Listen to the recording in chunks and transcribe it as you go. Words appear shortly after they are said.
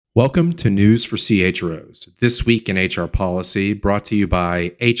Welcome to News for CHROs, This Week in HR Policy, brought to you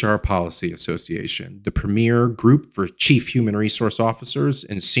by HR Policy Association, the premier group for chief human resource officers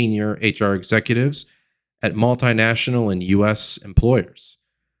and senior HR executives at multinational and U.S. employers.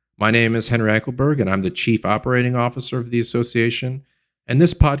 My name is Henry Eichelberg, and I'm the chief operating officer of the association, and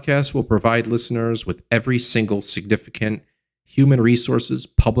this podcast will provide listeners with every single significant human resources,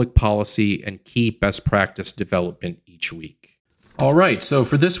 public policy, and key best practice development each week. All right, so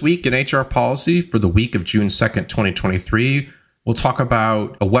for this week in HR Policy, for the week of June 2nd, 2023, we'll talk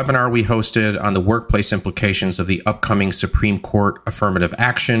about a webinar we hosted on the workplace implications of the upcoming Supreme Court affirmative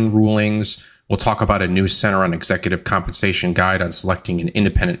action rulings. We'll talk about a new Center on Executive Compensation guide on selecting an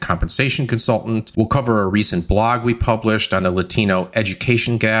independent compensation consultant. We'll cover a recent blog we published on the Latino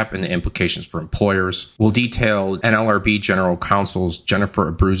education gap and the implications for employers. We'll detail NLRB General Counsel's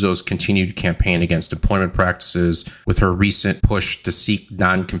Jennifer Abruzzo's continued campaign against employment practices with her recent push to seek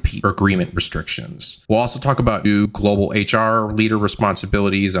non-compete agreement restrictions. We'll also talk about new global HR leader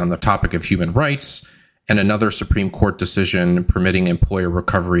responsibilities on the topic of human rights, and another Supreme Court decision permitting employer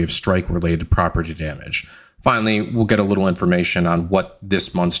recovery of strike-related property damage. Finally, we'll get a little information on what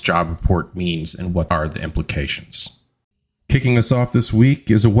this month's job report means and what are the implications. Kicking us off this week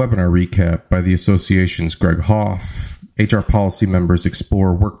is a webinar recap by the association's Greg Hoff. HR policy members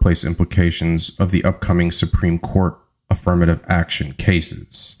explore workplace implications of the upcoming Supreme Court affirmative action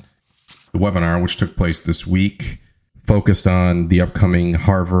cases. The webinar, which took place this week, focused on the upcoming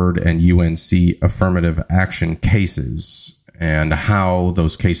Harvard and UNC affirmative action cases and how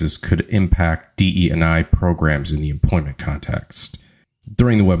those cases could impact DE&I programs in the employment context.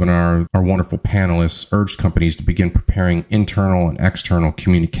 During the webinar, our wonderful panelists urged companies to begin preparing internal and external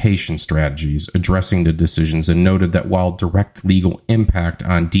communication strategies addressing the decisions and noted that while direct legal impact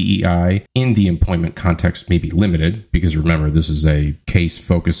on DEI in the employment context may be limited, because remember, this is a case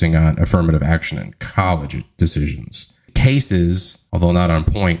focusing on affirmative action and college decisions, cases, although not on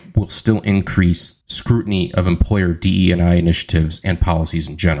point, will still increase scrutiny of employer DE&I initiatives and policies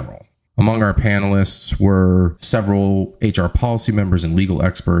in general. Among our panelists were several HR policy members and legal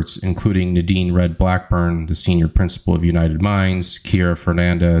experts, including Nadine Red Blackburn, the senior principal of United Minds, Kiera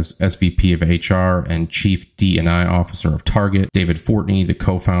Fernandez, SVP of HR and chief D&I officer of Target, David Fortney, the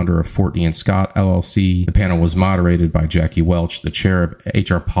co-founder of Fortney & Scott LLC. The panel was moderated by Jackie Welch, the chair of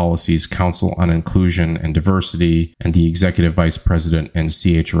HR Policy's Council on Inclusion and Diversity and the executive vice president and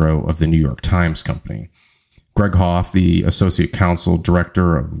CHRO of the New York Times Company. Greg Hoff, the Associate Counsel,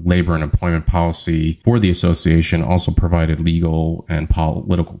 Director of Labor and Employment Policy for the association, also provided legal and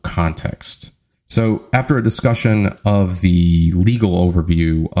political context. So after a discussion of the legal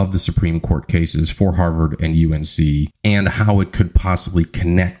overview of the Supreme Court cases for Harvard and UNC and how it could possibly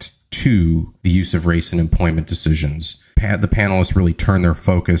connect to the use of race in employment decisions, the panelists really turned their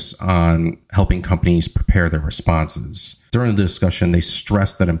focus on helping companies prepare their responses. During the discussion, they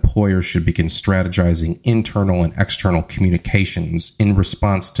stressed that employers should begin strategizing internal and external communications in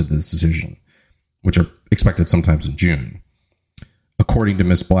response to the decision, which are expected sometimes in June. According to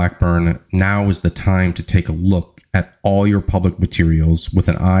Ms. Blackburn, now is the time to take a look at all your public materials with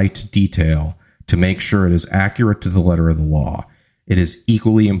an eye to detail to make sure it is accurate to the letter of the law. It is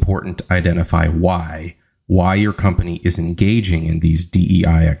equally important to identify why your company is engaging in these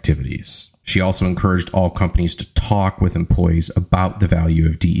DEI activities. She also encouraged all companies to talk with employees about the value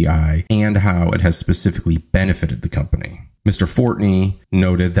of DEI and how it has specifically benefited the company. Mr. Fortney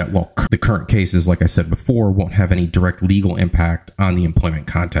noted that while the current cases, like I said before, won't have any direct legal impact on the employment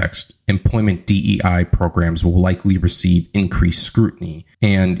context, employment DEI programs will likely receive increased scrutiny,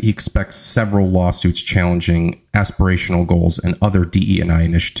 and he expects several lawsuits challenging aspirational goals and other DE&I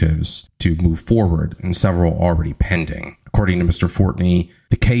initiatives to move forward, and several already pending. According to Mr. Fortney,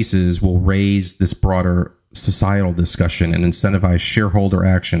 the cases will raise this broader societal discussion and incentivize shareholder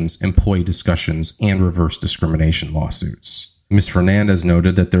actions, employee discussions, and reverse discrimination lawsuits. Ms. Fernandez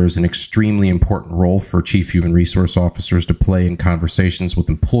noted that there is an extremely important role for chief human resource officers to play in conversations with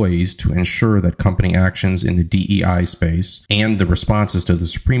employees to ensure that company actions in the DEI space and the responses to the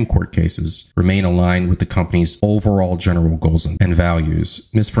Supreme Court cases remain aligned with the company's overall general goals and values.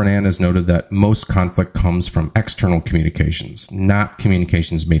 Ms. Fernandez noted that most conflict comes from external communications, not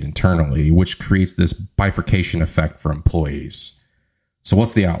communications made internally, which creates this bifurcation effect for employees. So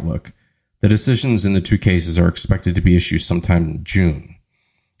what's the outlook? The decisions in the two cases are expected to be issued sometime in June.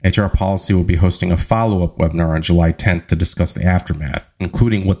 HR Policy will be hosting a follow-up webinar on July 10th to discuss the aftermath,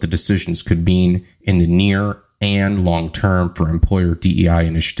 including what the decisions could mean in the near and long term for employer DEI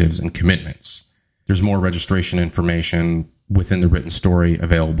initiatives and commitments. There's more registration information within the written story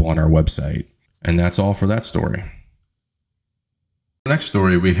available on our website. And that's all for that story. Next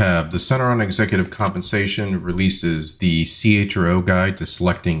story, we have the Center on Executive Compensation releases the CHRO Guide to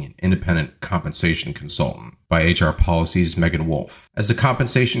Selecting an Independent Compensation Consultant by HR Policy's Megan Wolf. As the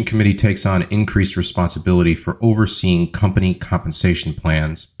Compensation Committee takes on increased responsibility for overseeing company compensation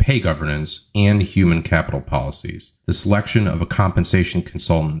plans, pay governance, and human capital policies, the selection of a compensation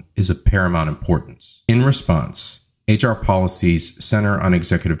consultant is of paramount importance. In response, HR Policy's Center on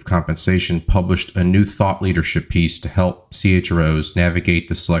Executive Compensation published a new thought leadership piece to help CHROs navigate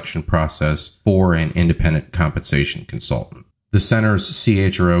the selection process for an independent compensation consultant. The Center's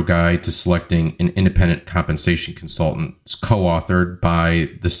CHRO Guide to Selecting an Independent Compensation Consultant is co-authored by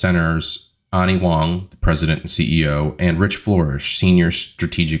the Center's Ani Wong, the president and CEO, and Rich Flourish, senior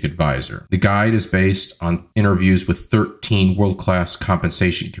strategic advisor. The guide is based on interviews with 13 world-class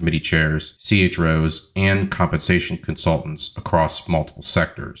compensation committee chairs, CHROs, and compensation consultants across multiple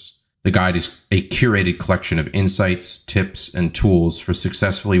sectors. The guide is a curated collection of insights, tips, and tools for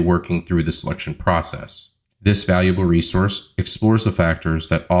successfully working through the selection process. This valuable resource explores the factors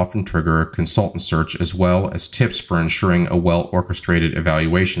that often trigger a consultant search, as well as tips for ensuring a well-orchestrated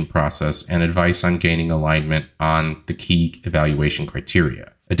evaluation process and advice on gaining alignment on the key evaluation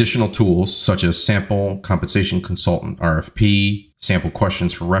criteria. Additional tools such as sample compensation consultant RFP, sample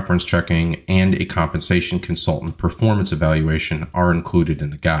questions for reference checking, and a compensation consultant performance evaluation are included in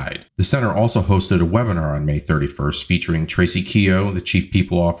the guide. The Center also hosted a webinar on May 31st featuring Tracy Keogh, the Chief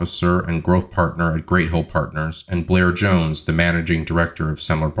People Officer and Growth Partner at Great Hill Partners, and Blair Jones, the Managing Director of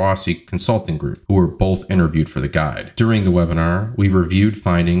Semler Bossi Consulting Group, who were both interviewed for the guide. During the webinar, we reviewed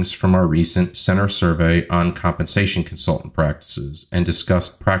findings from our recent Center survey on compensation consultant practices and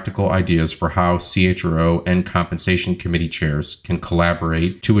discussed practical ideas for how CHRO and compensation committee chairs can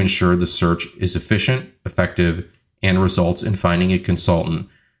collaborate to ensure the search is efficient, effective, and results in finding a consultant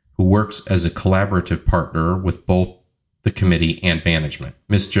who works as a collaborative partner with both the committee and management.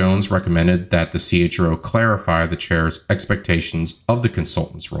 Ms. Jones recommended that the CHRO clarify the chair's expectations of the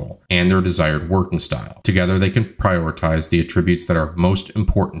consultant's role and their desired working style. Together, they can prioritize the attributes that are most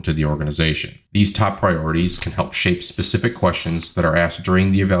important to the organization. These top priorities can help shape specific questions that are asked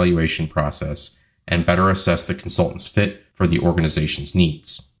during the evaluation process and better assess the consultant's fit for the organization's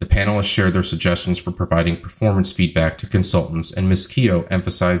needs. The panelists shared their suggestions for providing performance feedback to consultants, and Ms. Keogh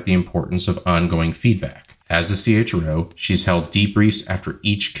emphasized the importance of ongoing feedback. As a CHRO, she's held debriefs after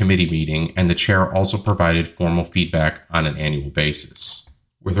each committee meeting, and the chair also provided formal feedback on an annual basis.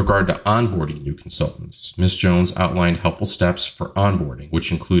 With regard to onboarding new consultants, Ms. Jones outlined helpful steps for onboarding,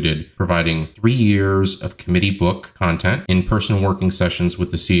 which included providing 3 years of committee book content, in-person working sessions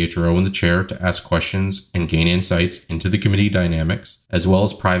with the CHRO and the chair to ask questions and gain insights into the committee dynamics, as well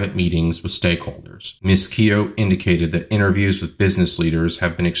as private meetings with stakeholders. Ms. Keogh indicated that interviews with business leaders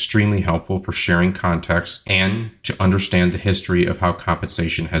have been extremely helpful for sharing context and to understand the history of how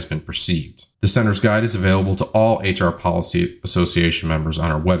compensation has been perceived. The Center's guide is available to all HR Policy Association members on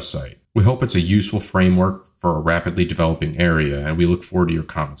our website. We hope it's a useful framework for a rapidly developing area, and we look forward to your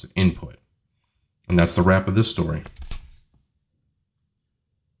comments and input. And that's the wrap of this story.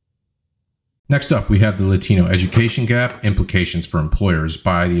 Next up, we have the Latino Education Gap, Implications for Employers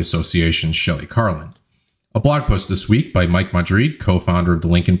by the association's Shelley Carlin. A blog post this week by Mike Madrid, co-founder of the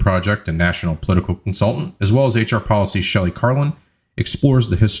Lincoln Project and national political consultant, as well as HR Policy's Shelley Carlin, explores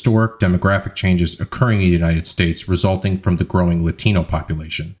the historic demographic changes occurring in the United States resulting from the growing Latino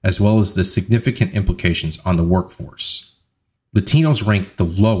population, as well as the significant implications on the workforce. Latinos rank the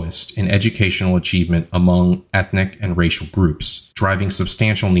lowest in educational achievement among ethnic and racial groups, driving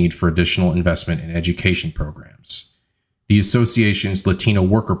substantial need for additional investment in education programs. The association's Latino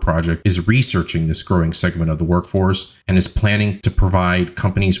Worker Project is researching this growing segment of the workforce and is planning to provide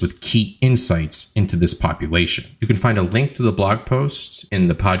companies with key insights into this population. You can find a link to the blog post in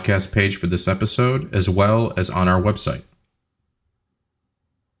the podcast page for this episode, as well as on our website.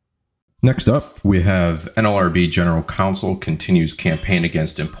 Next up, we have NLRB General Counsel continues campaign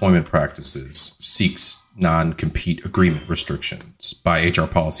against employment practices, seeks non-compete agreement restrictions by HR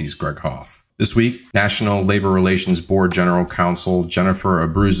Policy's Greg Hoff. This week, National Labor Relations Board General Counsel Jennifer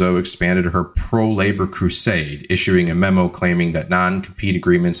Abruzzo expanded her pro-labor crusade, issuing a memo claiming that non-compete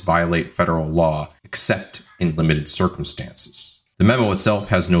agreements violate federal law, except in limited circumstances. The memo itself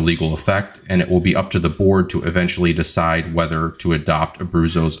has no legal effect, and it will be up to the board to eventually decide whether to adopt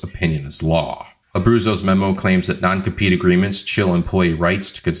Abruzzo's opinion as law. Abruzzo's memo claims that non-compete agreements chill employee rights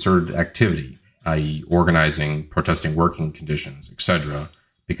to concerted activity, i.e. organizing, protesting working conditions, etc.,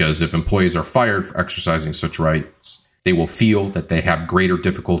 because if employees are fired for exercising such rights, They will feel that they have greater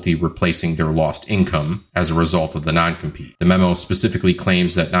difficulty replacing their lost income as a result of the non-compete. The memo specifically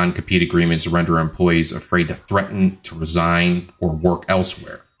claims that non-compete agreements render employees afraid to threaten to resign or work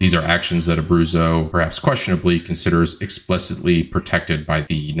elsewhere. These are actions that Abruzzo, perhaps questionably, considers explicitly protected by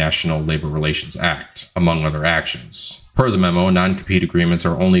the National Labor Relations Act, among other actions. Per the memo, non-compete agreements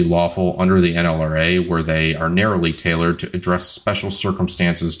are only lawful under the NLRA where they are narrowly tailored to address special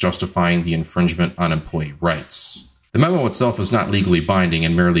circumstances justifying the infringement on employee rights. The memo itself is not legally binding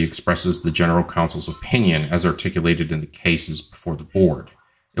and merely expresses the General Counsel's opinion as articulated in the cases before the board.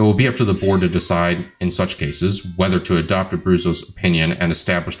 It will be up to the board to decide, in such cases, whether to adopt Abruzzo's opinion and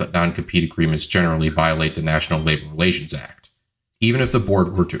establish that non-compete agreements generally violate the National Labor Relations Act. Even if the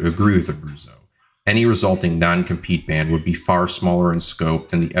board were to agree with Abruzzo, any resulting non-compete ban would be far smaller in scope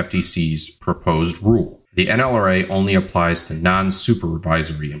than the FTC's proposed rule. The NLRA only applies to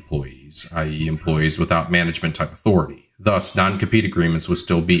non-supervisory employees, i.e. employees without management-type authority. Thus, non-compete agreements would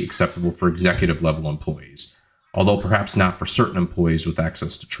still be acceptable for executive-level employees, although perhaps not for certain employees with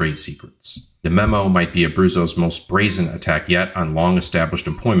access to trade secrets. The memo might be Abruzzo's most brazen attack yet on long-established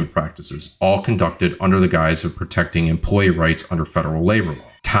employment practices, all conducted under the guise of protecting employee rights under federal labor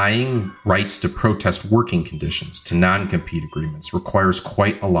law. Tying rights to protest working conditions to non-compete agreements requires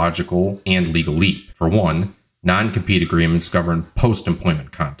quite a logical and legal leap. For one, non-compete agreements govern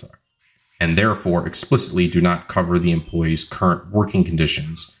post-employment conduct, and therefore explicitly do not cover the employee's current working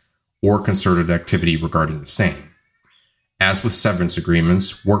conditions or concerted activity regarding the same. As with severance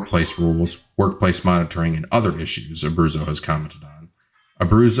agreements, workplace rules, workplace monitoring, and other issues Abruzzo has commented on,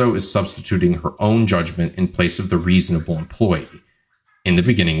 Abruzzo is substituting her own judgment in place of the reasonable employee, in the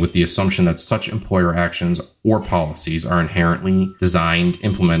beginning with the assumption that such employer actions or policies are inherently designed,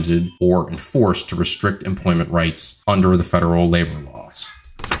 implemented, or enforced to restrict employment rights under the federal labor laws.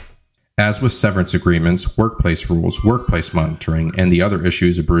 As with severance agreements, workplace rules, workplace monitoring, and the other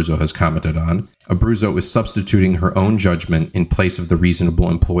issues Abruzzo has commented on, Abruzzo is substituting her own judgment in place of the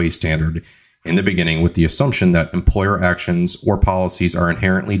reasonable employee standard in the beginning with the assumption that employer actions or policies are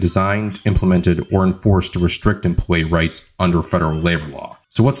inherently designed, implemented, or enforced to restrict employee rights under federal labor law.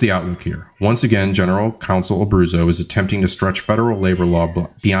 So what's the outlook here? Once again, General Counsel Abruzzo is attempting to stretch federal labor law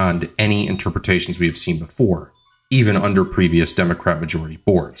beyond any interpretations we have seen before, even under previous Democrat majority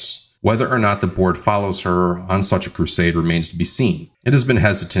boards. Whether or not the board follows her on such a crusade remains to be seen. It has been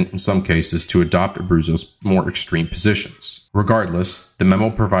hesitant in some cases to adopt Abruzzo's more extreme positions. Regardless, the memo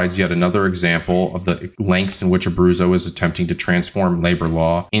provides yet another example of the lengths in which Abruzzo is attempting to transform labor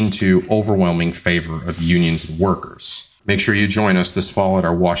law into overwhelming favor of unions and workers. Make sure you join us this fall at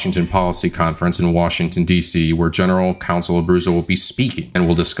our Washington Policy Conference in Washington, D.C., where General Counsel Abruzzo will be speaking and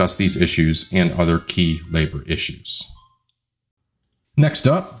will discuss these issues and other key labor issues. Next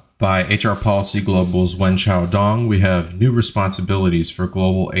up, by HR Policy Global's Wenchao Dong, we have new responsibilities for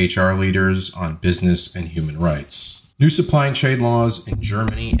global HR leaders on business and human rights. New supply chain laws in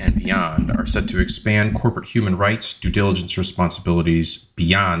Germany and beyond are set to expand corporate human rights due diligence responsibilities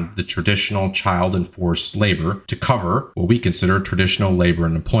beyond the traditional child and forced labor to cover what we consider traditional labor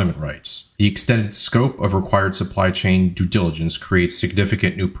and employment rights. The extended scope of required supply chain due diligence creates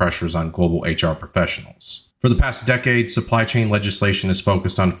significant new pressures on global HR professionals. For the past decade, supply chain legislation has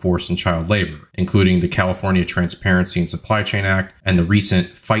focused on forced and child labor, including the California Transparency in Supply Chain Act and the recent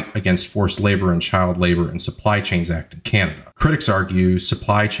Fight Against Forced Labor and Child Labor in Supply Chains Act in Canada. Critics argue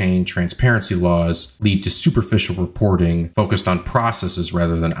supply chain transparency laws lead to superficial reporting focused on processes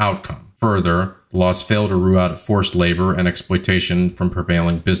rather than outcome. Further, the laws fail to root out forced labor and exploitation from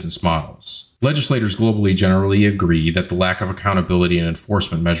prevailing business models. Legislators globally generally agree that the lack of accountability and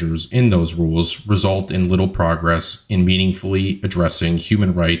enforcement measures in those rules result in little progress in meaningfully addressing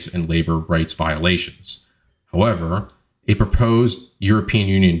human rights and labor rights violations. However, a proposed European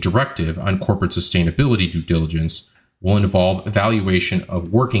Union directive on corporate sustainability due diligence will involve evaluation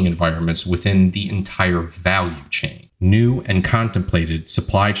of working environments within the entire value chain. New and contemplated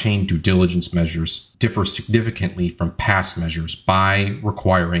supply chain due diligence measures differ significantly from past measures by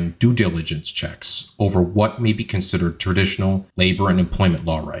requiring due diligence checks over what may be considered traditional labor and employment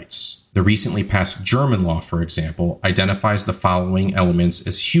law rights. The recently passed German law, for example, identifies the following elements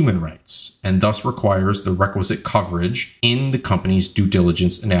as human rights and thus requires the requisite coverage in the company's due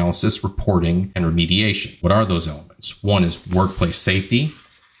diligence analysis, reporting, and remediation. What are those elements? One is workplace safety,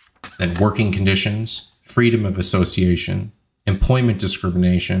 then working conditions, freedom of association, employment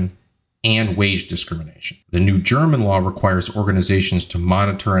discrimination, and wage discrimination. The new German law requires organizations to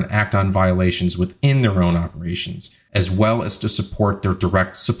monitor and act on violations within their own operations, as well as to support their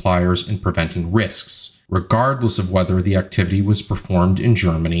direct suppliers in preventing risks, regardless of whether the activity was performed in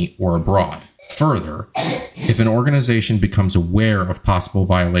Germany or abroad. Further, if an organization becomes aware of possible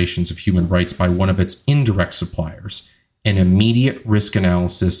violations of human rights by one of its indirect suppliers, an immediate risk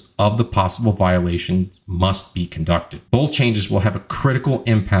analysis of the possible violations must be conducted. Both changes will have a critical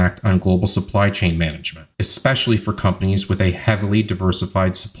impact on global supply chain management, especially for companies with a heavily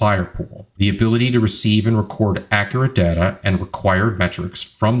diversified supplier pool. The ability to receive and record accurate data and required metrics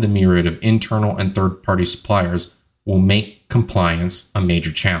from the myriad of internal and third-party suppliers will make compliance a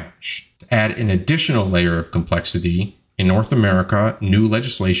major challenge. To add an additional layer of complexity, in North America, new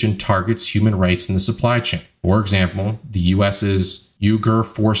legislation targets human rights in the supply chain. For example, the U.S.'s Uyghur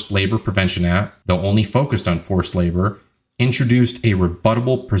Forced Labor Prevention Act, though only focused on forced labor, introduced a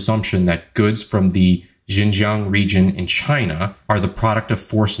rebuttable presumption that goods from the Xinjiang region in China are the product of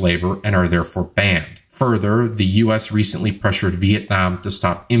forced labor and are therefore banned. Further, the U.S. recently pressured Vietnam to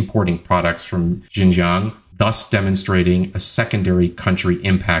stop importing products from Xinjiang, thus demonstrating a secondary country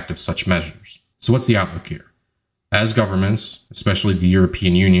impact of such measures. So what's the outlook here? As governments, especially the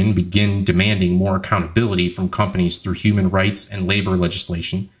European Union, begin demanding more accountability from companies through human rights and labor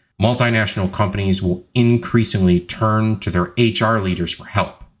legislation, multinational companies will increasingly turn to their HR leaders for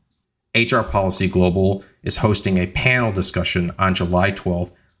help. HR Policy Global is hosting a panel discussion on July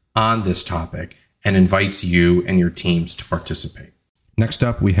 12th on this topic and invites you and your teams to participate. Next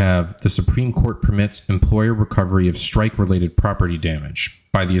up, we have the Supreme Court permits employer recovery of strike-related property damage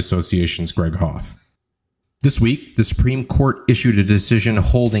by the association's Greg Hoff. This week, the Supreme Court issued a decision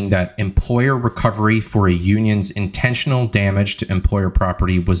holding that employer recovery for a union's intentional damage to employer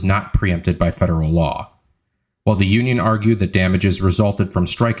property was not preempted by federal law. While the union argued that damages resulted from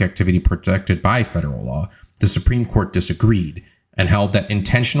strike activity protected by federal law, the Supreme Court disagreed and held that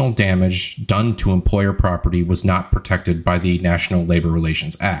intentional damage done to employer property was not protected by the National Labor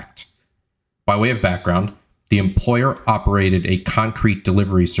Relations Act. By way of background, the employer operated a concrete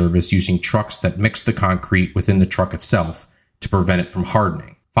delivery service using trucks that mixed the concrete within the truck itself to prevent it from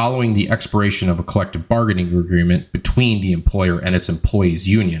hardening. Following the expiration of a collective bargaining agreement between the employer and its employees'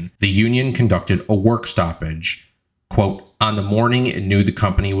 union, the union conducted a work stoppage, quote, on the morning it knew the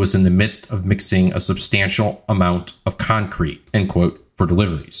company was in the midst of mixing a substantial amount of concrete, end quote, for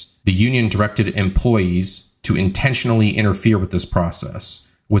deliveries. The union directed employees to intentionally interfere with this process,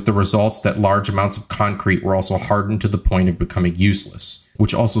 with the results that large amounts of concrete were also hardened to the point of becoming useless,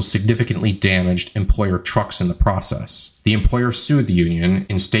 which also significantly damaged employer trucks in the process. The employer sued the union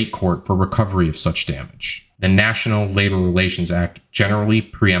in state court for recovery of such damage. The National Labor Relations Act generally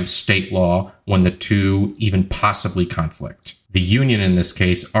preempts state law when the two even possibly conflict. The union in this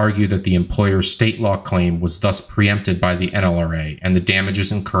case argued that the employer's state law claim was thus preempted by the NLRA, and the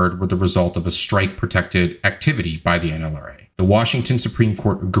damages incurred were the result of a strike-protected activity by the NLRA. The Washington Supreme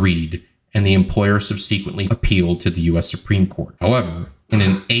Court agreed, and the employer subsequently appealed to the U.S. Supreme Court. However, in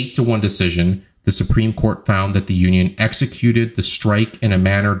an 8-1 decision, the Supreme Court found that the union executed the strike in a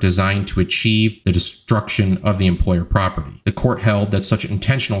manner designed to achieve the destruction of the employer property. The court held that such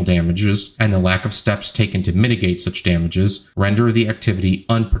intentional damages and the lack of steps taken to mitigate such damages render the activity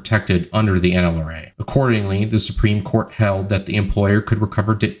unprotected under the NLRA. Accordingly, the Supreme Court held that the employer could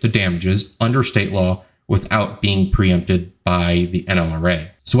recover the damages under state law without being preempted by the NLRA.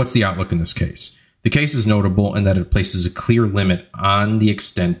 So what's the outlook in this case? The case is notable in that it places a clear limit on the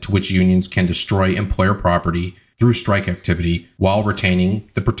extent to which unions can destroy employer property through strike activity while retaining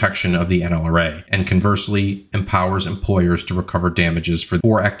the protection of the NLRA, and conversely empowers employers to recover damages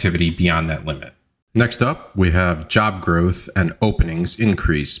for activity beyond that limit. Next up, we have job growth and openings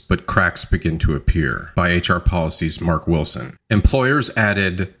increase, but cracks begin to appear by HR Policy's Mark Wilson. Employers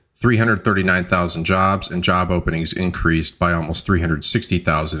added 339,000 jobs and job openings increased by almost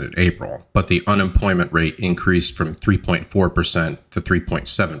 360,000 in April, but the unemployment rate increased from 3.4% to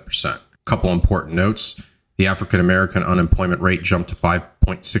 3.7%. Couple important notes. The African American unemployment rate jumped to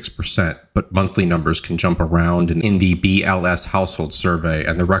 5.6%, but monthly numbers can jump around in the BLS household survey,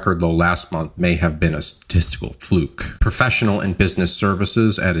 and the record low last month may have been a statistical fluke. Professional and business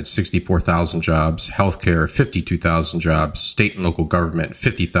services added 64,000 jobs, healthcare 52,000 jobs, state and local government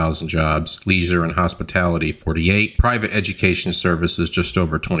 50,000 jobs, leisure and hospitality 48, private education services just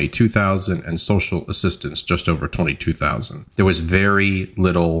over 22,000, and social assistance just over 22,000. There was very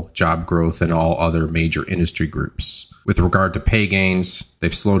little job growth in all other major industry groups. With regard to pay gains,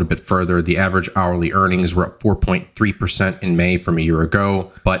 they've slowed a bit further. The average hourly earnings were up 4.3% in May from a year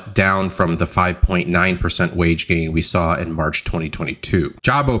ago, but down from the 5.9% wage gain we saw in March 2022.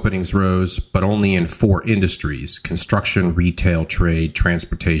 Job openings rose, but only in 4 industries: construction, retail, trade,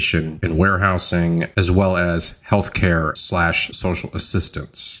 transportation, and warehousing, as well as healthcare/social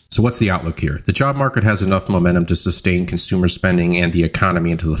assistance. So what's the outlook here? The job market has enough momentum to sustain consumer spending and the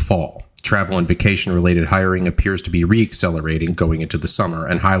economy into the fall. travel and vacation-related hiring appears to be re-accelerating going into the summer,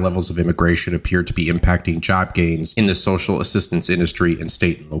 and high levels of immigration appear to be impacting job gains in the social assistance industry in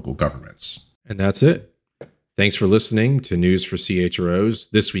state and local governments. And that's it. Thanks for listening to News for CHROs,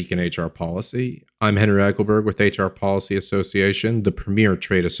 This Week in HR Policy. I'm Henry Eichelberg with HR Policy Association, the premier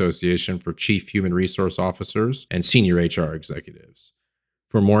trade association for chief human resource officers and senior HR executives.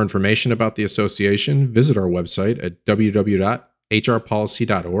 For more information about the association, visit our website at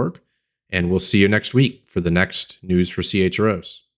www.hrpolicy.org, and we'll see you next week for the next News for CHROs.